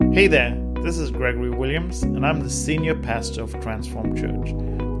Hey there, this is Gregory Williams, and I'm the senior pastor of Transform Church.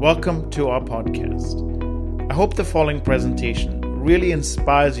 Welcome to our podcast. I hope the following presentation really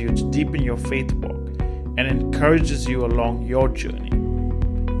inspires you to deepen your faith walk and encourages you along your journey.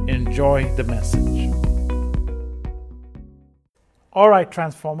 Enjoy the message. All right,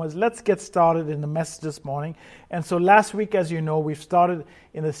 Transformers, let's get started in the message this morning. And so last week, as you know, we've started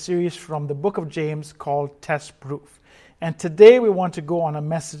in a series from the book of James called Test Proof. And today we want to go on a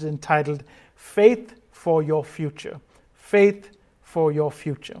message entitled Faith for Your Future. Faith for Your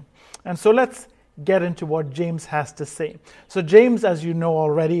Future. And so let's get into what James has to say. So James, as you know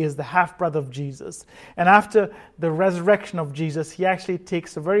already, is the half-brother of Jesus. And after the resurrection of Jesus, he actually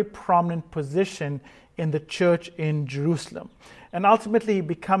takes a very prominent position in the church in Jerusalem. And ultimately, he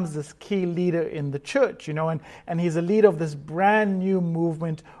becomes this key leader in the church, and he's a leader of this brand new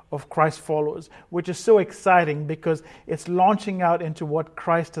movement of Christ followers, which is so exciting because it's launching out into what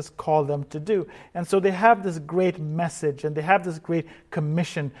Christ has called them to do. And so they have this great message and they have this great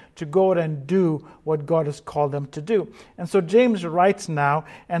commission to go out and do what God has called them to do. And so James writes now,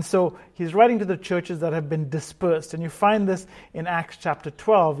 and so he's writing to the churches that have been dispersed. And you find this in Acts chapter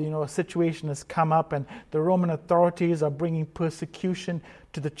 12. A situation has come up and the Roman authorities are bringing persecution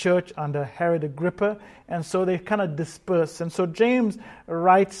to the church under Herod Agrippa, and so they kind of disperse. And so James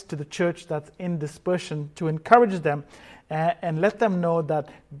writes to the church that's in dispersion to encourage them and let them know that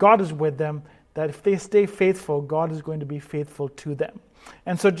God is with them, that if they stay faithful, God is going to be faithful to them.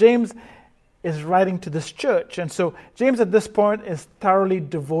 And so James is writing to this church. And so James at this point is thoroughly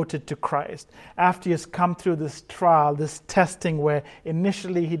devoted to Christ. After he has come through this trial, this testing where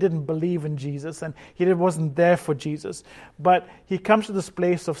initially he didn't believe in Jesus and he wasn't there for Jesus. But he comes to this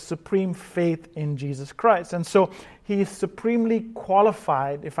place of supreme faith in Jesus Christ. And so he is supremely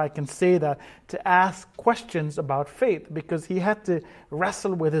qualified, if I can say that, to ask questions about faith because he had to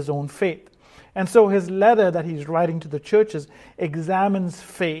wrestle with his own faith. And so his letter that he's writing to the churches examines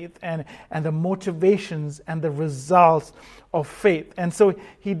faith and the motivations and the results of faith. And so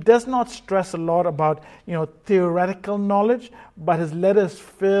he does not stress a lot about, theoretical knowledge, but his letter is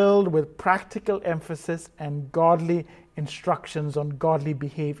filled with practical emphasis and godly instructions on godly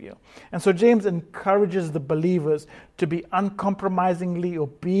behavior. And so James encourages the believers to be uncompromisingly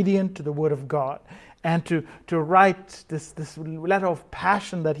obedient to the Word of God, and to write this letter of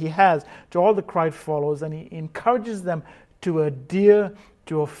passion that he has to all the Christ followers, and he encourages them to adhere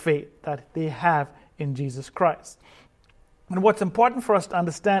to a faith that they have in Jesus Christ. And what's important for us to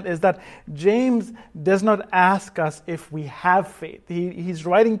understand is that James does not ask us if we have faith. He's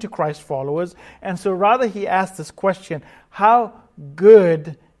writing to Christ followers, and so rather he asks this question, how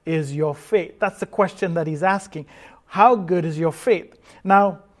good is your faith? That's the question that he's asking. How good is your faith?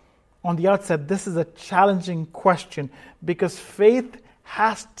 Now, on the outset, this is a challenging question because faith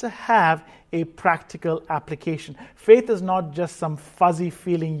has to have a practical application. Faith is not just some fuzzy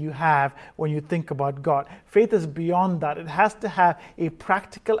feeling you have when you think about God. Faith is beyond that. It has to have a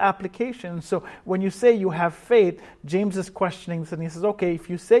practical application. So when you say you have faith, James is questioning this and he says, okay, if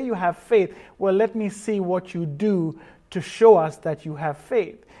you say you have faith, well, let me see what you do to show us that you have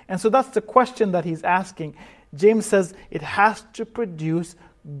faith. And so that's the question that he's asking. James says it has to produce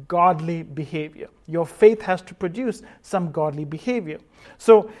godly behavior. Your faith has to produce some godly behavior.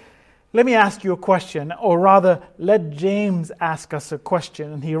 So let me ask you a question, or rather, let James ask us a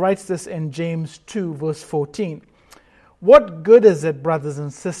question. And he writes this in James 2, verse 14. What good is it, brothers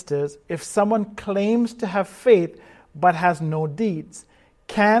and sisters, if someone claims to have faith but has no deeds?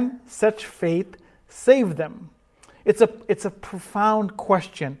 Can such faith save them? It's a profound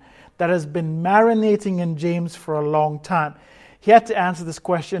question that has been marinating in James for a long time. He had to answer this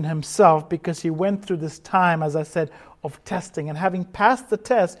question himself because he went through this time, as I said, of testing. And having passed the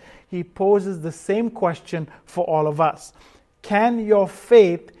test, he poses the same question for all of us. Can your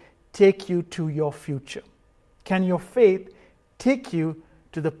faith take you to your future? Can your faith take you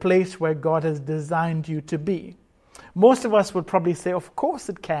to the place where God has designed you to be? Most of us would probably say, of course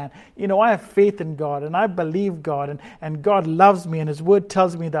it can. I have faith in God and I believe God and God loves me and His Word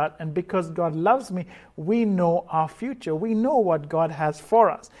tells me that. And because God loves me, we know our future. We know what God has for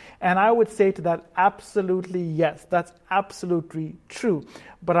us. And I would say to that, absolutely yes, that's absolutely true.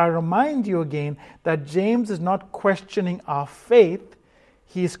 But I remind you again that James is not questioning our faith.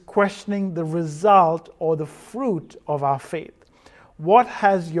 He's questioning the result or the fruit of our faith. What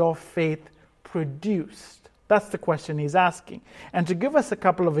has your faith produced? That's the question he's asking. And to give us a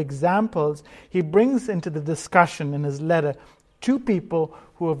couple of examples, he brings into the discussion in his letter two people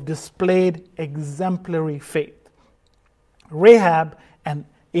who have displayed exemplary faith, Rahab and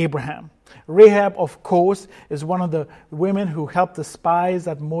Abraham. Rahab, of course, is one of the women who helped the spies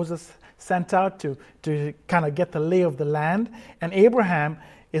that Moses sent out to kind of get the lay of the land. And Abraham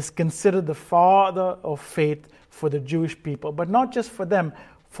is considered the father of faith for the Jewish people, but not just for them,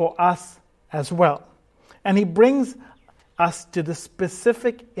 for us as well. And he brings us to the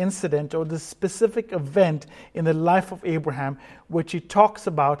specific incident or the specific event in the life of Abraham, which he talks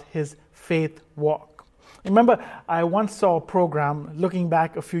about his faith walk. Remember, I once saw a program looking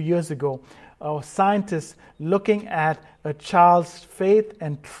back a few years ago, scientists looking at a child's faith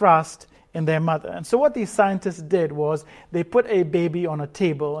and trust in their mother. And so what these scientists did was they put a baby on a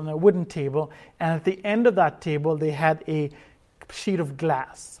table, on a wooden table, and at the end of that table they had a sheet of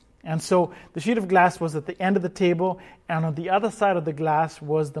glass. And so the sheet of glass was at the end of the table, and on the other side of the glass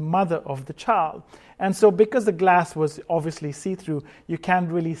was the mother of the child. And so because the glass was obviously see-through, you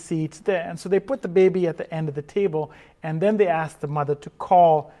can't really see it's there. And so they put the baby at the end of the table, and then they asked the mother to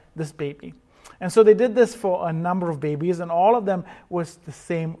call this baby. And so they did this for a number of babies, and all of them was the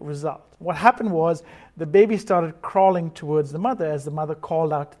same result. What happened was the baby started crawling towards the mother as the mother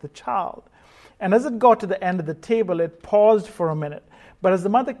called out to the child. And as it got to the end of the table, it paused for a minute. But as the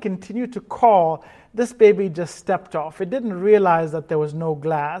mother continued to call, this baby just stepped off. It didn't realize that there was no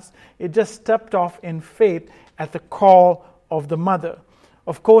glass. It just stepped off in faith at the call of the mother.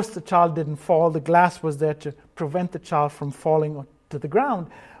 Of course, the child didn't fall. The glass was there to prevent the child from falling to the ground.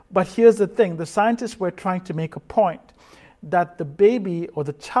 But here's the thing. The scientists were trying to make a point that the baby or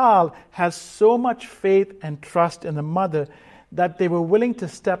the child has so much faith and trust in the mother that they were willing to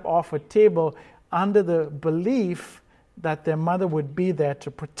step off a table under the belief that their mother would be there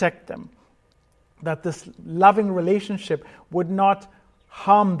to protect them, that this loving relationship would not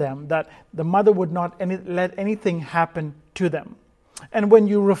harm them, that the mother would not let anything happen to them. And when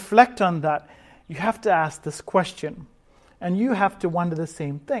you reflect on that, you have to ask this question, and you have to wonder the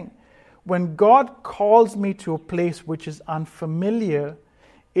same thing. When God calls me to a place which is unfamiliar,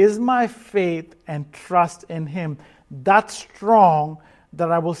 is my faith and trust in Him that strong that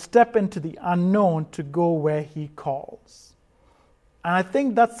I will step into the unknown to go where He calls? And I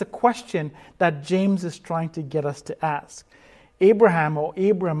think that's the question that James is trying to get us to ask. Abraham, or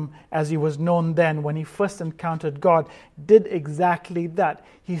Abram as he was known then when he first encountered God, did exactly that.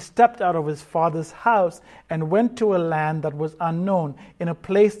 He stepped out of his father's house and went to a land that was unknown, in a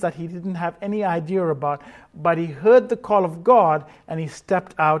place that he didn't have any idea about, but he heard the call of God and he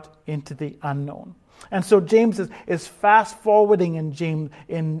stepped out into the unknown. And so James is fast forwarding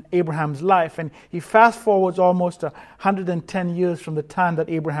in Abraham's life, and he fast forwards almost 110 years from the time that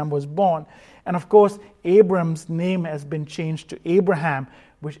Abraham was born. And of course, Abram's name has been changed to Abraham,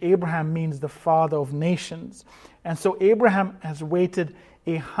 which Abraham means the father of nations. And so Abraham has waited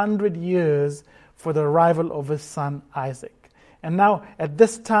 100 years for the arrival of his son Isaac. And now at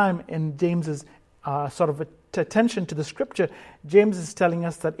this time in James's attention to the scripture, James is telling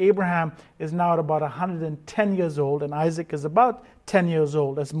us that Abraham is now at about 110 years old and Isaac is about 10 years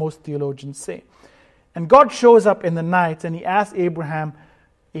old, as most theologians say. And God shows up in the night and he asks Abraham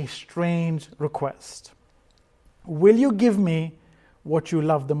a strange request. Will you give me what you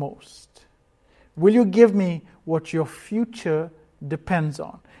love the most? Will you give me what your future depends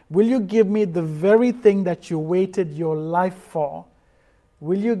on? Will you give me the very thing that you waited your life for?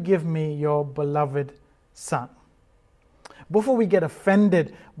 Will you give me your beloved son? Before we get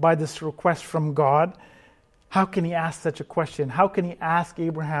offended by this request from God, how can he ask such a question? How can he ask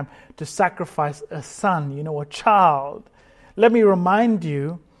Abraham to sacrifice a son, a child? Let me remind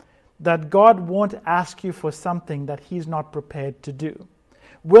you that God won't ask you for something that he's not prepared to do.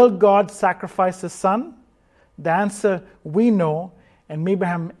 Will God sacrifice a son? The answer we know, and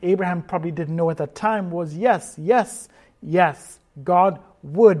Abraham probably didn't know at that time, was yes. God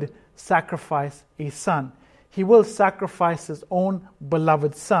would sacrifice a son. He will sacrifice his own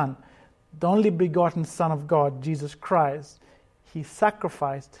beloved son, the only begotten Son of God, Jesus Christ. He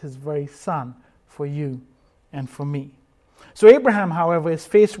sacrificed his very son for you and for me. So Abraham, however, is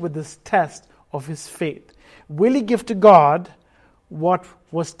faced with this test of his faith. Will he give to God what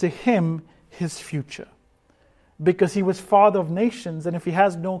was to him his future? Because he was father of nations, and if he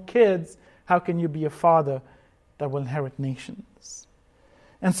has no kids, how can you be a father that will inherit nations?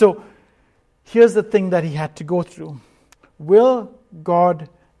 And so here's the thing that he had to go through. Will God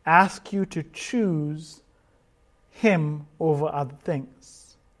ask you to choose him over other things?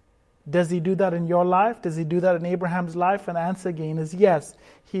 Does he do that in your life? Does he do that in Abraham's life? And the answer again is yes,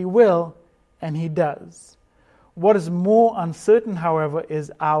 he will, and he does. What is more uncertain, however,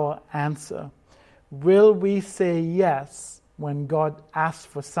 is our answer. Will we say yes when God asks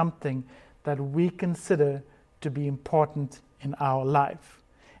for something that we consider to be important in our life?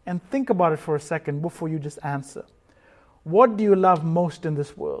 And think about it for a second before you just answer. What do you love most in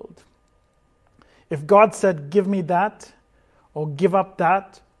this world? If God said, give me that, or give up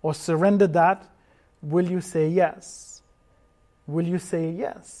that, or surrender that, will you say yes? Will you say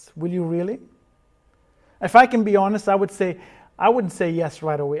yes? Will you really? If I can be honest, I wouldn't say yes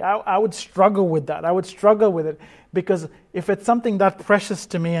right away. I would struggle with that. I would struggle with it because if it's something that precious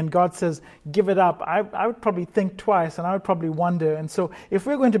to me and God says, give it up, I would probably think twice and I would probably wonder. And so if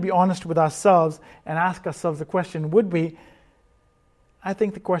we're going to be honest with ourselves and ask ourselves the question, would we? I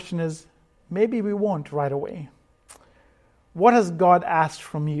think the question is, maybe we won't right away. What has God asked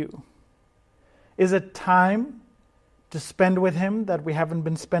from you? Is it time to spend with Him that we haven't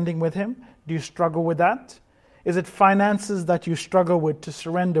been spending with Him? Do you struggle with that? Is it finances that you struggle with to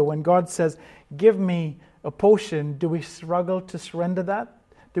surrender? When God says, give me a portion, do we struggle to surrender that?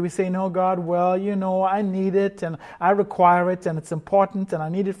 Do we say, no, God, well, I need it and I require it and it's important and I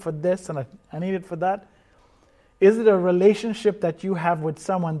need it for this and I need it for that? Is it a relationship that you have with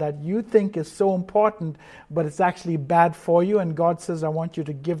someone that you think is so important, but it's actually bad for you, and God says, I want you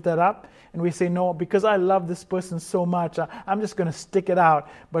to give that up? And we say, no, because I love this person so much, I'm just going to stick it out.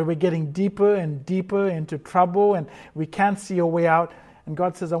 But we're getting deeper and deeper into trouble, and we can't see a way out. And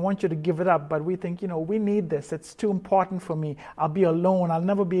God says, I want you to give it up. But we think, we need this. It's too important for me. I'll be alone. I'll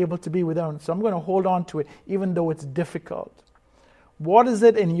never be able to be with them. So I'm going to hold on to it, even though it's difficult. What is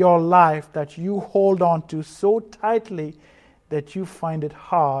it in your life that you hold on to so tightly that you find it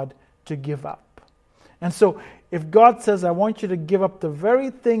hard to give up? And so if God says, I want you to give up the very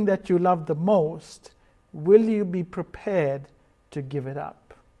thing that you love the most, will you be prepared to give it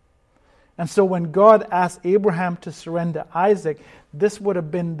up? And so when God asked Abraham to surrender Isaac, this would have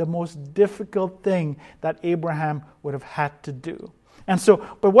been the most difficult thing that Abraham would have had to do. And so,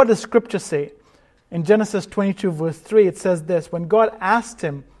 but what does Scripture say? In Genesis 22 verse 3, it says this: when God asked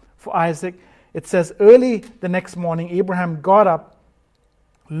him for Isaac, it says, early the next morning, Abraham got up,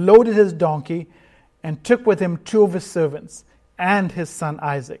 loaded his donkey, and took with him 2 of his servants and his son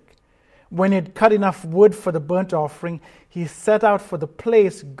Isaac. When he had cut enough wood for the burnt offering, he set out for the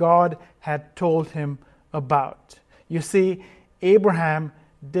place God had told him about. You see, Abraham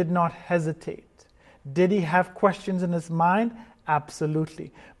did not hesitate. Did he have questions in his mind?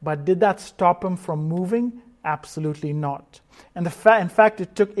 Absolutely. But did that stop him from moving? Absolutely not. And in fact,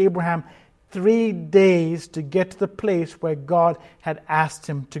 it took Abraham 3 days to get to the place where God had asked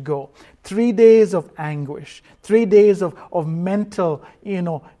him to go. 3 days of anguish, 3 days of mental,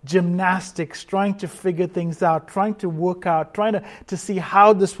 gymnastics, trying to figure things out, trying to work out, trying to see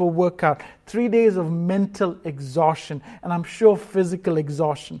how this will work out. 3 days of mental exhaustion, and I'm sure physical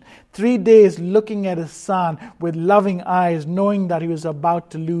exhaustion. 3 days looking at his son with loving eyes, knowing that he was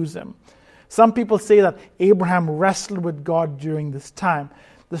about to lose him. Some people say that Abraham wrestled with God during this time.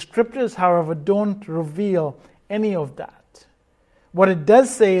 The Scriptures, however, don't reveal any of that. What it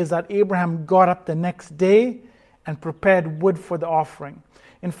does say is that Abraham got up the next day and prepared wood for the offering.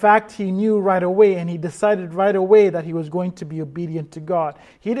 In fact, he knew right away, and he decided right away that he was going to be obedient to God.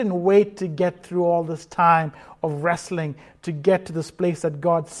 He didn't wait to get through all this time of wrestling to get to this place that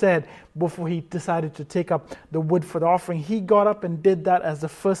God said before he decided to take up the wood for the offering. He got up and did that as the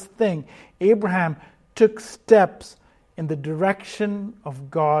first thing. Abraham took steps in the direction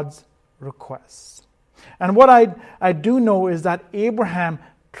of God's requests. And what I do know is that Abraham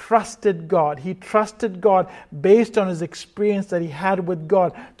trusted God. He trusted God based on his experience that he had with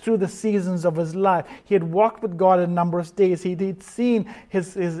God through the seasons of his life. He had walked with God a number of days. He'd seen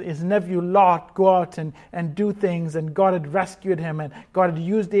his nephew Lot go out and do things, and God had rescued him, and God had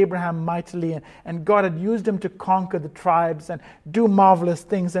used Abraham mightily, and God had used him to conquer the tribes and do marvelous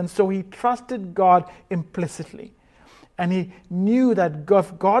things. And so he trusted God implicitly. And he knew that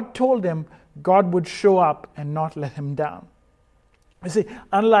if God told him, God would show up and not let him down. You see,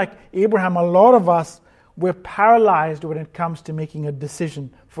 unlike Abraham, a lot of us, we're paralyzed when it comes to making a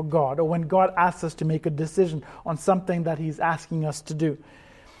decision for God, or when God asks us to make a decision on something that He's asking us to do.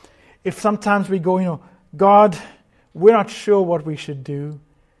 If sometimes we go, God, we're not sure what we should do.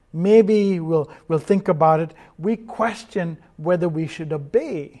 Maybe we'll think about it. We question whether we should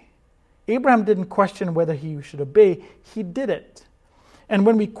obey. Abraham didn't question whether he should obey. He did it. And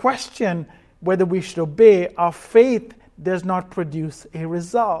when we question whether we should obey, our faith does not produce a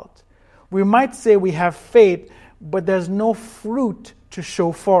result. We might say we have faith, but there's no fruit to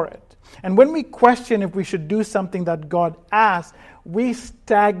show for it. And when we question if we should do something that God asks, we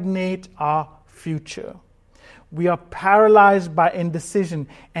stagnate our future. We are paralyzed by indecision,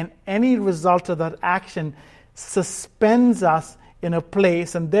 and any result of that action suspends us in a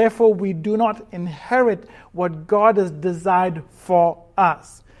place, and therefore we do not inherit what God has desired for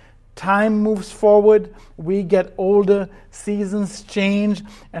us. Time moves forward, we get older, seasons change,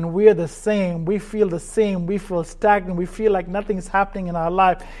 and we're the same. We feel the same. We feel stagnant. We feel like nothing's happening in our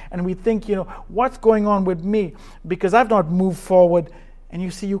life. And we think, what's going on with me? Because I've not moved forward. And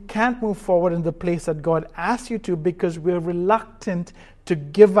you see, you can't move forward in the place that God asks you to because we're reluctant to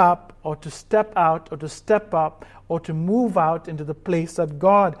give up or to step out or to step up or to move out into the place that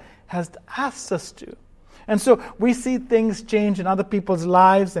God has asked us to. And so we see things change in other people's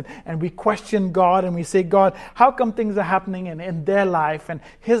lives and we question God and we say, God, how come things are happening in their life and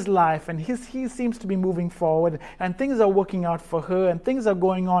his life and he seems to be moving forward and things are working out for her and things are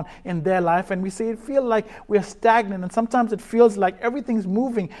going on in their life, and we say it feels like we're stagnant, and sometimes it feels like everything's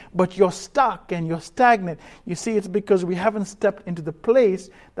moving but you're stuck and you're stagnant. You see, it's because we haven't stepped into the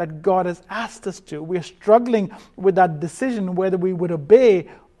place that God has asked us to. We're struggling with that decision whether we would obey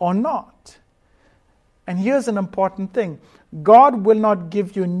or not. And here's an important thing. God will not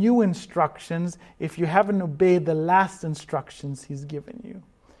give you new instructions if you haven't obeyed the last instructions he's given you.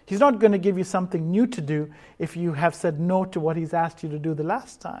 He's not going to give you something new to do if you have said no to what he's asked you to do the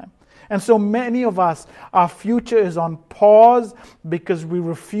last time. And so many of us, our future is on pause because we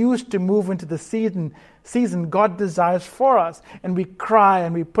refuse to move into the season God desires for us. And we cry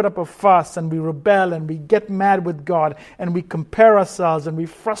and we put up a fuss and we rebel and we get mad with God and we compare ourselves and we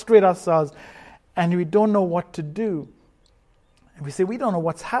frustrate ourselves. And we don't know what to do. And we say, we don't know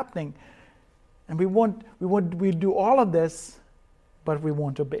what's happening. And we do all of this, but we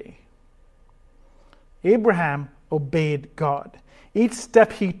won't obey. Abraham obeyed God. Each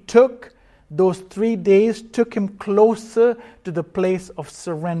step he took, those 3 days, took him closer to the place of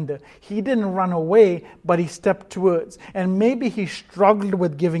surrender. He didn't run away, but he stepped towards. And maybe he struggled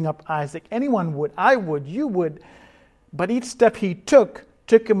with giving up Isaac. Anyone would. I would. You would. But each step he took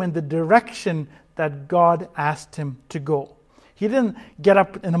him in the direction that God asked him to go. He didn't get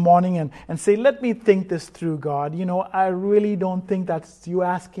up in the morning and say, let me think this through, God. I really don't think that's you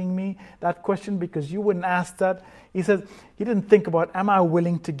asking me that question because you wouldn't ask that. He says, he didn't think about, am I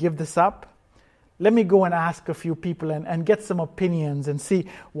willing to give this up? Let me go and ask a few people and get some opinions and see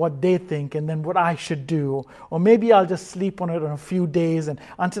what they think and then what I should do. Or maybe I'll just sleep on it in a few days and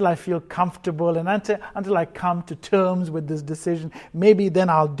until I feel comfortable and until I come to terms with this decision, maybe then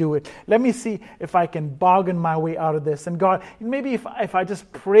I'll do it. Let me see if I can bargain my way out of this. And God, maybe if I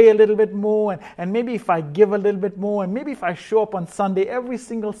just pray a little bit more and maybe if I give a little bit more and maybe if I show up on Sunday, every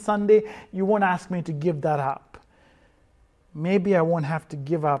single Sunday, you won't ask me to give that up. Maybe I won't have to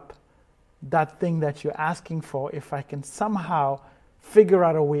give up that thing that you're asking for if I can somehow figure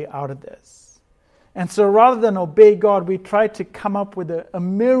out a way out of this. And so rather than obey God, we try to come up with a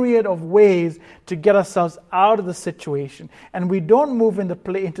myriad of ways to get ourselves out of the situation. And we don't move into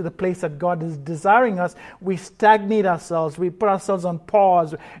the place that God is desiring us. We stagnate ourselves. We put ourselves on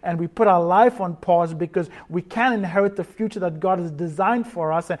pause and we put our life on pause because we can't inherit the future that God has designed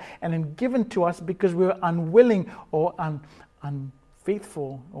for us and given to us because we're unwilling or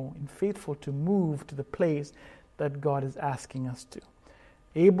unfaithful to move to the place that God is asking us to.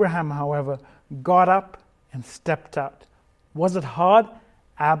 Abraham, however, got up and stepped out. Was it hard?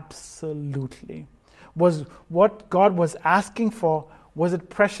 Absolutely. Was what God was asking for, was it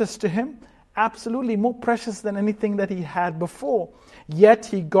precious to him? Absolutely, more precious than anything that he had before. Yet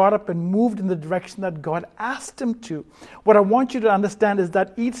he got up and moved in the direction that God asked him to. What I want you to understand is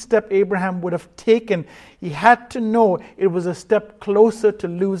that each step Abraham would have taken, he had to know it was a step closer to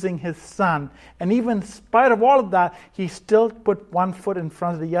losing his son. And even in spite of all of that, he still put one foot in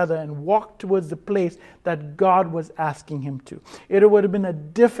front of the other and walked towards the place that God was asking him to. It would have been a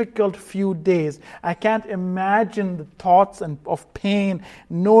difficult few days. I can't imagine the thoughts of pain,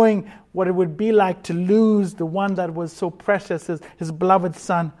 knowing what it would be like to lose the one that was so precious, his beloved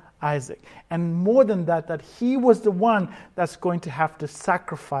son, Isaac. And more than that, that he was the one that's going to have to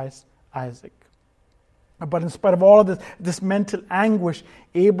sacrifice Isaac. But in spite of all of this mental anguish,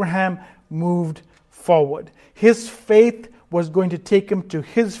 Abraham moved forward. His faith was going to take him to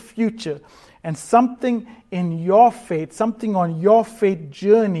his future. And something in your faith, something on your faith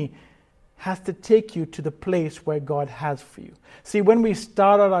journey has to take you to the place where God has for you. See, when we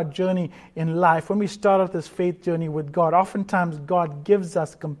start out our journey in life, when we start out this faith journey with God, oftentimes God gives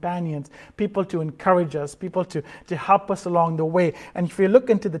us companions, people to encourage us, people to help us along the way. And if you look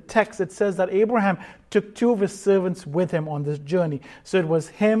into the text, it says that Abraham took 2 of his servants with him on this journey. So it was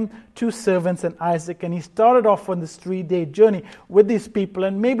him, 2 servants, and Isaac. And he started off on this 3-day journey with these people.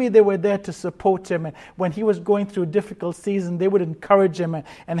 And maybe they were there to support him. And when he was going through a difficult season, they would encourage him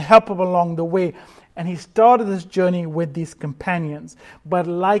and help him along the way. And he started this journey with these companions. But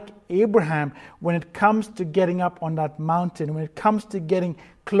like Abraham, when it comes to getting up on that mountain, when it comes to getting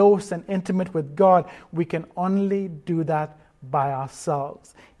close and intimate with God, we can only do that by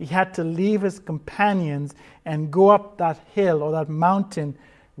ourselves. He had to leave his companions and go up that hill or that mountain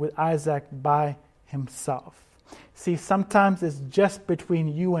with Isaac by himself. See, sometimes it's just between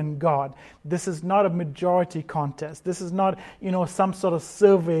you and God. This is not a majority contest. This is not, some sort of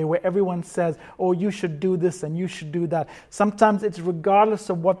survey where everyone says, oh, you should do this and you should do that. Sometimes it's regardless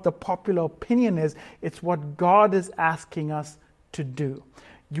of what the popular opinion is, it's what God is asking us to do.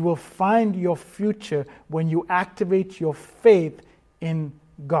 You will find your future when you activate your faith in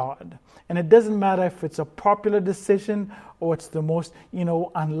God. And it doesn't matter if it's a popular decision or it's the most,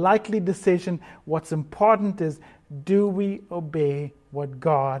 unlikely decision. What's important is, do we obey what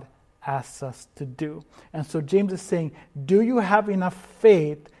God asks us to do? And so James is saying, do you have enough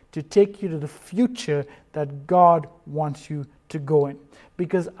faith to take you to the future that God wants you to go in?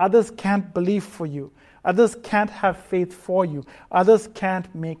 Because others can't believe for you. Others can't have faith for you. Others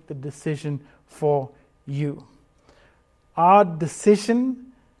can't make the decision for you. Our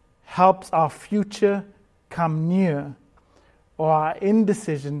decision helps our future come near, or our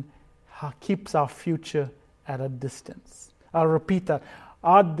indecision keeps our future at a distance. I'll repeat that.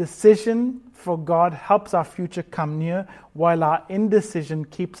 Our decision for God helps our future come near, while our indecision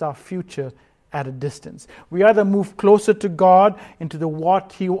keeps our future at a distance. We either move closer to God into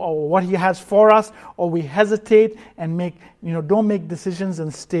what He has for us, or we hesitate and don't make decisions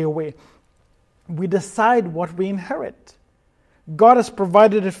and stay away. We decide what we inherit. God has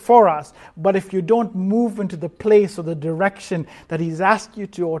provided it for us, but if you don't move into the place or the direction that He's asked you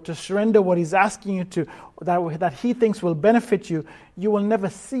to, or to surrender what He's asking you to, that He thinks will benefit you, you will never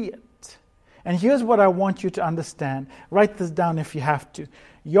see it. And here's what I want you to understand. Write this down if you have to.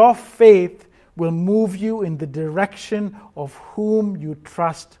 Your faith will move you in the direction of whom you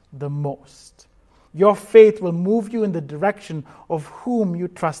trust the most. Your faith will move you in the direction of whom you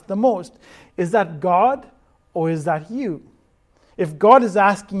trust the most. Is that God or is that you? If God is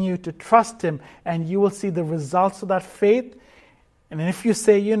asking you to trust Him and you will see the results of that faith, and if you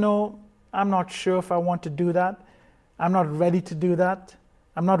say, I'm not sure if I want to do that, I'm not ready to do that,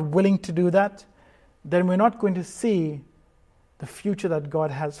 I'm not willing to do that, then we're not going to see the future that God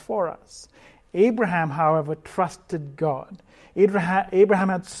has for us. Abraham, however, trusted God. Abraham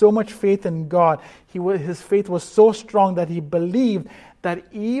had so much faith in God. His faith was so strong that he believed that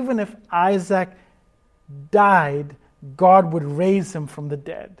even if Isaac died, God would raise him from the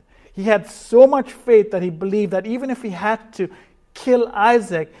dead. He had so much faith that he believed that even if he had to kill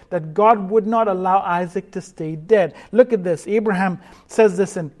Isaac, that God would not allow Isaac to stay dead. Look at this. Abraham says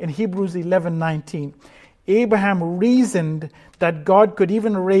this in Hebrews 11:19. Abraham reasoned that God could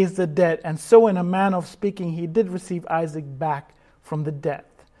even raise the dead, and so in a manner of speaking, he did receive Isaac back from the dead.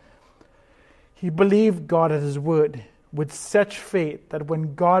 He believed God at His word with such faith that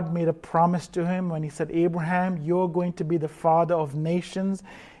when God made a promise to him, when He said, Abraham, you're going to be the father of nations,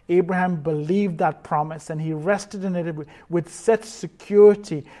 Abraham believed that promise and he rested in it with such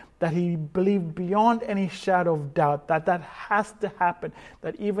security that he believed beyond any shadow of doubt that has to happen,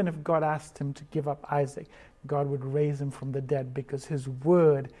 that even if God asked him to give up Isaac, God would raise him from the dead because His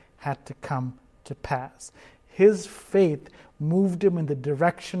word had to come to pass. His faith moved him in the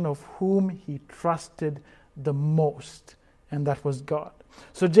direction of whom he trusted the most, and that was God.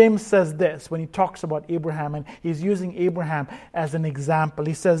 So James says this when he talks about Abraham, and he's using Abraham as an example.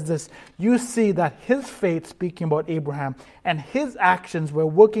 He says this, you see that his faith, speaking about Abraham, and his actions were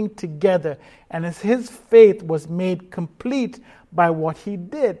working together, and as his faith was made complete by what he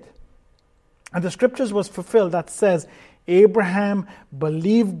did. And the scriptures was fulfilled that says, Abraham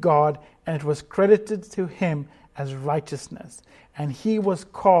believed God, and it was credited to him as righteousness, and he was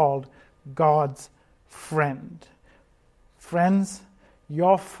called God's friend. Friends,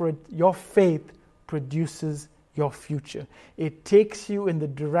 your faith produces your future. It takes you in the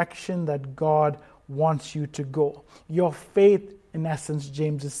direction that God wants you to go. Your faith, in essence,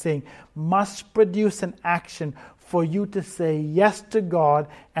 James is saying, must produce an action for you to say yes to God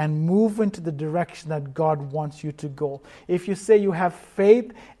and move into the direction that God wants you to go. If you say you have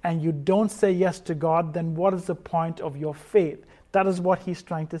faith and you don't say yes to God, then what is the point of your faith? That is what he's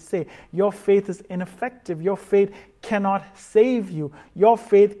trying to say. Your faith is ineffective. Your faith cannot save you. Your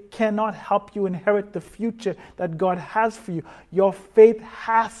faith cannot help you inherit the future that God has for you. Your faith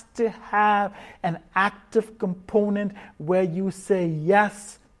has to have an active component where you say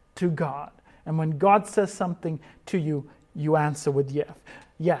yes to God. And when God says something to you, you answer with yes.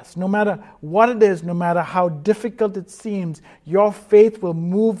 Yes, no matter what it is, no matter how difficult it seems, your faith will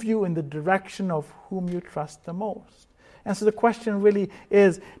move you in the direction of whom you trust the most. And so the question really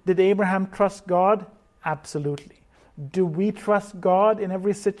is, did Abraham trust God? Absolutely. Do we trust God in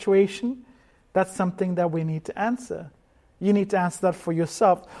every situation? That's something that we need to answer. You need to answer that for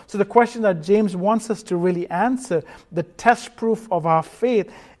yourself. So the question that James wants us to really answer, the test proof of our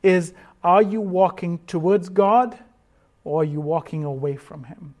faith, is, are you walking towards God or are you walking away from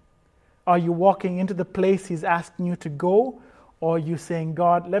Him? Are you walking into the place He's asking you to go? Or are you saying,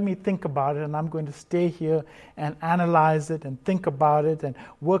 God, let me think about it, and I'm going to stay here and analyze it and think about it and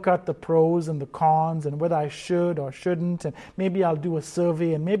work out the pros and the cons and whether I should or shouldn't, and maybe I'll do a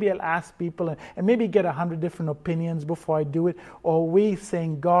survey and maybe I'll ask people and maybe get 100 different opinions before I do it? Or are we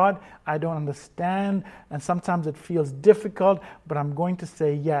saying, God, I don't understand, and sometimes it feels difficult, but I'm going to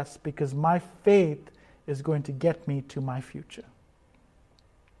say yes because my faith is going to get me to my future?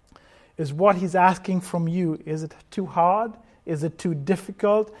 Is what He's asking from you, is it too hard? Is it too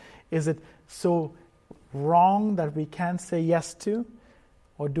difficult? Is it so wrong that we can't say yes to?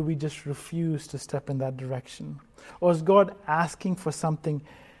 Or do we just refuse to step in that direction? Or is God asking for something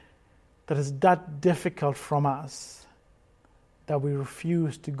that is that difficult from us that we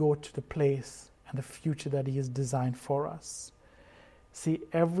refuse to go to the place and the future that He has designed for us? See,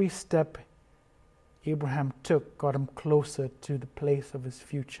 every step Abraham took got him closer to the place of his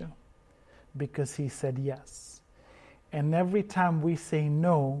future because he said yes. And every time we say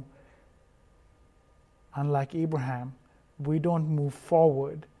no, unlike Abraham, we don't move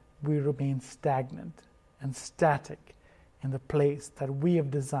forward. We remain stagnant and static in the place that we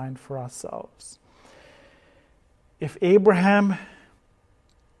have designed for ourselves. If Abraham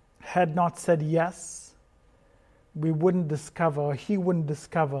had not said yes, we wouldn't discover, or he wouldn't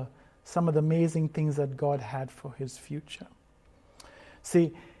discover, some of the amazing things that God had for his future.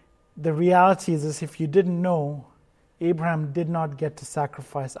 See, the reality is if you didn't know, Abraham did not get to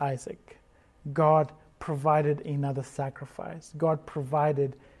sacrifice Isaac. God provided another sacrifice. God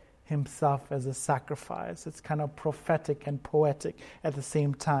provided Himself as a sacrifice. It's kind of prophetic and poetic at the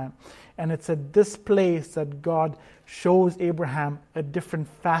same time. And it's at this place that God shows Abraham a different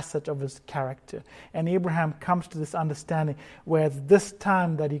facet of his character. And Abraham comes to this understanding where it's this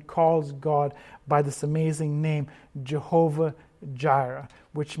time that he calls God by this amazing name, Jehovah Jireh,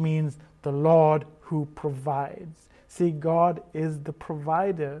 which means the Lord who provides. See, God is the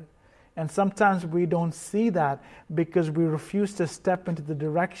provider. And sometimes we don't see that because we refuse to step into the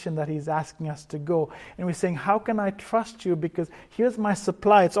direction that He's asking us to go. And we're saying, how can I trust you? Because here's my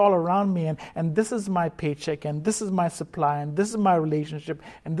supply, it's all around me, and this is my paycheck, and this is my supply, and this is my relationship,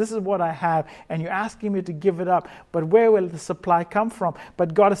 and this is what I have, and you're asking me to give it up. But where will the supply come from?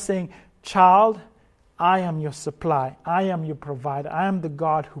 But God is saying, child, I am your supply. I am your provider. I am the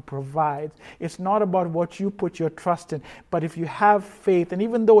God who provides. It's not about what you put your trust in. But if you have faith, and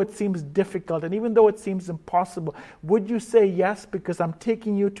even though it seems difficult, and even though it seems impossible, would you say yes? Because I'm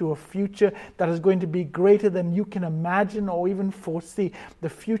taking you to a future that is going to be greater than you can imagine or even foresee. The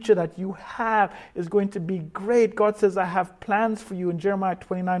future that you have is going to be great. God says, I have plans for you in Jeremiah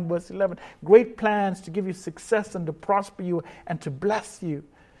 29 verse 11. Great plans to give you success and to prosper you and to bless you.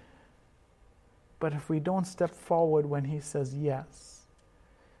 But if we don't step forward when He says yes,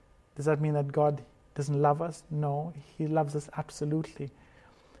 does that mean that God doesn't love us? No, He loves us absolutely.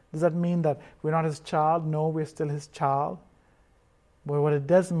 Does that mean that we're not His child? No, we're still His child. But what it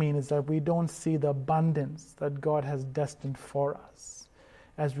does mean is that we don't see the abundance that God has destined for us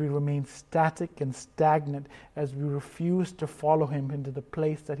as we remain static and stagnant, as we refuse to follow Him into the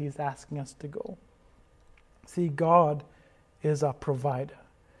place that He's asking us to go. See, God is our provider.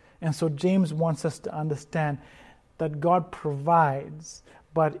 And so James wants us to understand that God provides,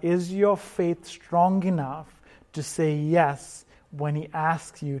 but is your faith strong enough to say yes when He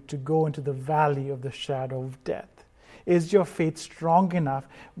asks you to go into the valley of the shadow of death? Is your faith strong enough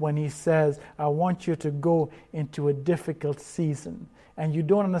when He says, I want you to go into a difficult season and you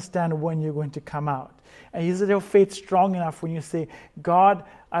don't understand when you're going to come out? And is your faith strong enough when you say, God,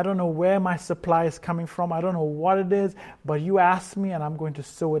 I don't know where my supply is coming from, I don't know what it is, but you asked me and I'm going to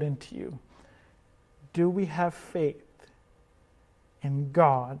sow it into you? Do we have faith in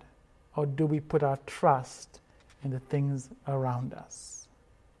God, or do we put our trust in the things around us?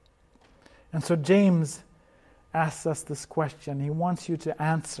 And so James asks us this question. He wants you to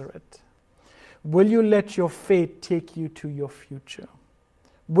answer it. Will you let your faith take you to your future?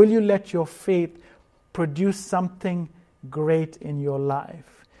 Will you let your faith produce something great in your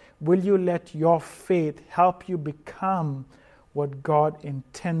life? Will you let your faith help you become what God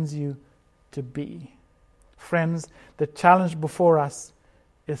intends you to be? Friends, the challenge before us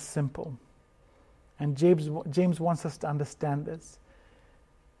is simple. And James wants us to understand this.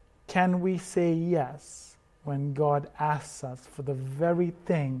 Can we say yes when God asks us for the very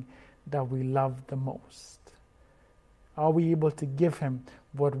thing that we love the most? Are we able to give him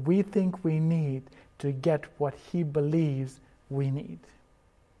what we think we need to get what he believes we need?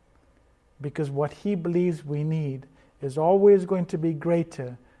 Because what he believes we need is always going to be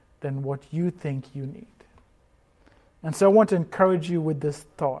greater than what you think you need. And so I want to encourage you with this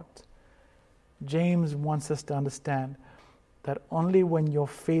thought. James wants us to understand that only when your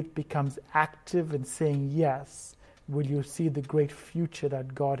faith becomes active in saying yes will you see the great future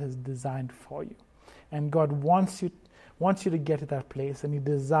that God has designed for you. And God wants you to get to that place, and he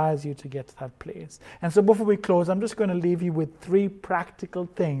desires you to get to that place. And so before we close, I'm just going to leave you with 3 practical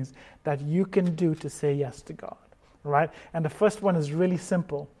things that you can do to say yes to God. Right? And the first one is really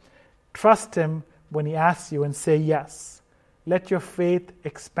simple. Trust him when he asks you and say yes. Let your faith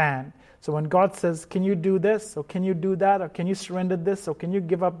expand. So when God says, can you do this? Or can you do that? Or can you surrender this? Or can you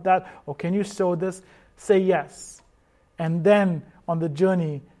give up that? Or can you sow this? Say yes. And then on the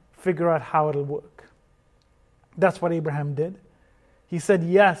journey, figure out how it'll work. That's what Abraham did. He said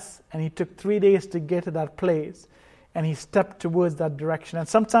yes, and he took 3 days to get to that place. And he stepped towards that direction. And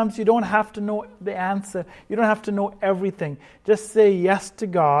sometimes you don't have to know the answer. You don't have to know everything. Just say yes to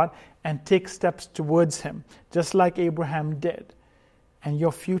God and take steps towards him, just like Abraham did. And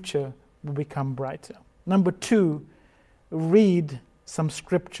your future will become brighter. Number 2, read some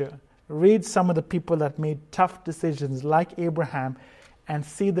scripture. Read some of the people that made tough decisions like Abraham and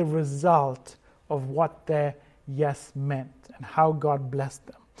see the result of what their yes meant and how God blessed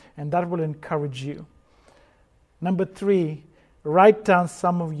them. And that will encourage you. Number 3, write down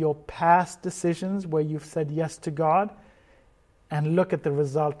some of your past decisions where you've said yes to God and look at the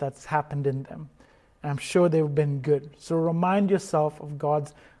result that's happened in them. I'm sure they've been good. So remind yourself of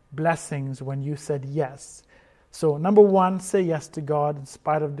God's blessings when you said yes. So number 1, say yes to God in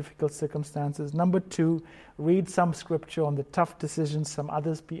spite of difficult circumstances. Number 2, read some scripture on the tough decisions some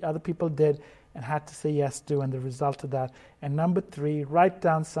other people did and had to say yes to, and the result of that. And number 3, write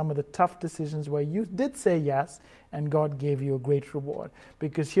down some of the tough decisions where you did say yes and God gave you a great reward.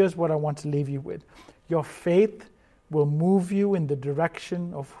 Because here's what I want to leave you with. Your faith will move you in the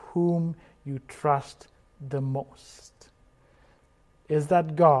direction of whom you trust the most. Is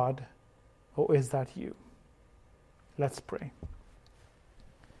that God or is that you? Let's pray.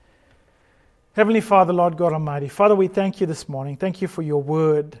 Heavenly Father, Lord God Almighty, Father, we thank you this morning. Thank you for your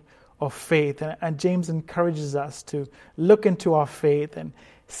word of faith. And James encourages us to look into our faith and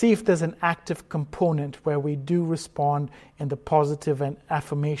see if there's an active component where we do respond in the positive and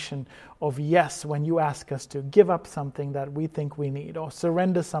affirmation of yes when you ask us to give up something that we think we need, or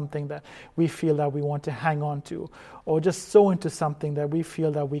surrender something that we feel that we want to hang on to, or just sow into something that we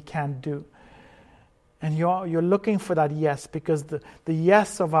feel that we can't do. And you're looking for that yes, because the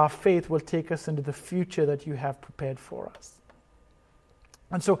yes of our faith will take us into the future that you have prepared for us.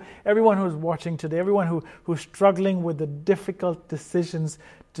 And so everyone who's watching today, everyone who's struggling with the difficult decisions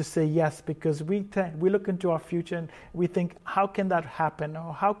to say yes, because we look into our future and we think, how can that happen?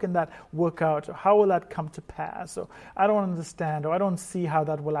 Or how can that work out? Or how will that come to pass? Or I don't understand, or I don't see how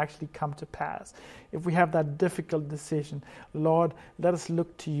that will actually come to pass. If we have that difficult decision, Lord, let us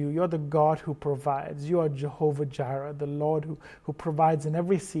look to you. You're the God who provides. You are Jehovah Jireh, the Lord who provides in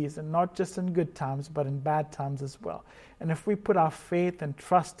every season, not just in good times, but in bad times as well. And if we put our faith and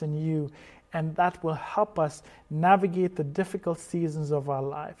trust in you, and that will help us navigate the difficult seasons of our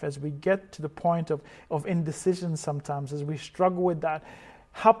life as we get to the point of indecision sometimes, as we struggle with that.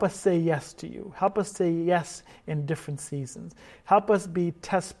 Help us say yes to you. Help us say yes in different seasons. Help us be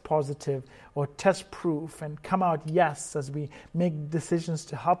test positive or test proof and come out yes as we make decisions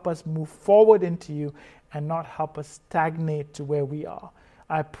to help us move forward into you and not help us stagnate to where we are.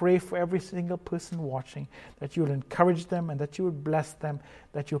 I pray for every single person watching that you will encourage them and that you will bless them,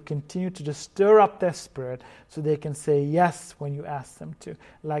 that you'll continue to just stir up their spirit so they can say yes when you ask them to,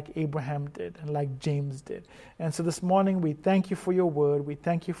 like Abraham did and like James did. And so this morning we thank you for your word. We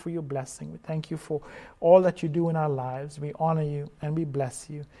thank you for your blessing. We thank you for all that you do in our lives. We honor you and we bless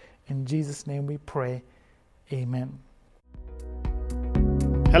you. In Jesus' name we pray. Amen.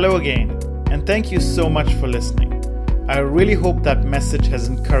 Hello again, and thank you so much for listening. I really hope that message has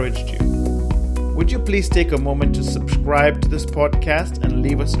encouraged you. Would you please take a moment to subscribe to this podcast and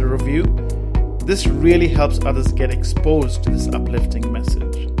leave us a review? This really helps others get exposed to this uplifting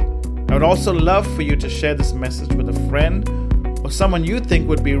message. I would also love for you to share this message with a friend or someone you think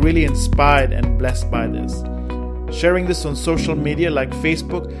would be really inspired and blessed by this. Sharing this on social media like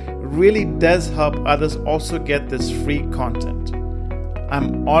Facebook really does help others also get this free content.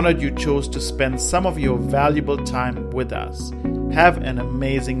 I'm honored you chose to spend some of your valuable time with us. Have an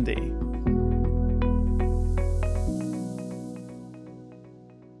amazing day.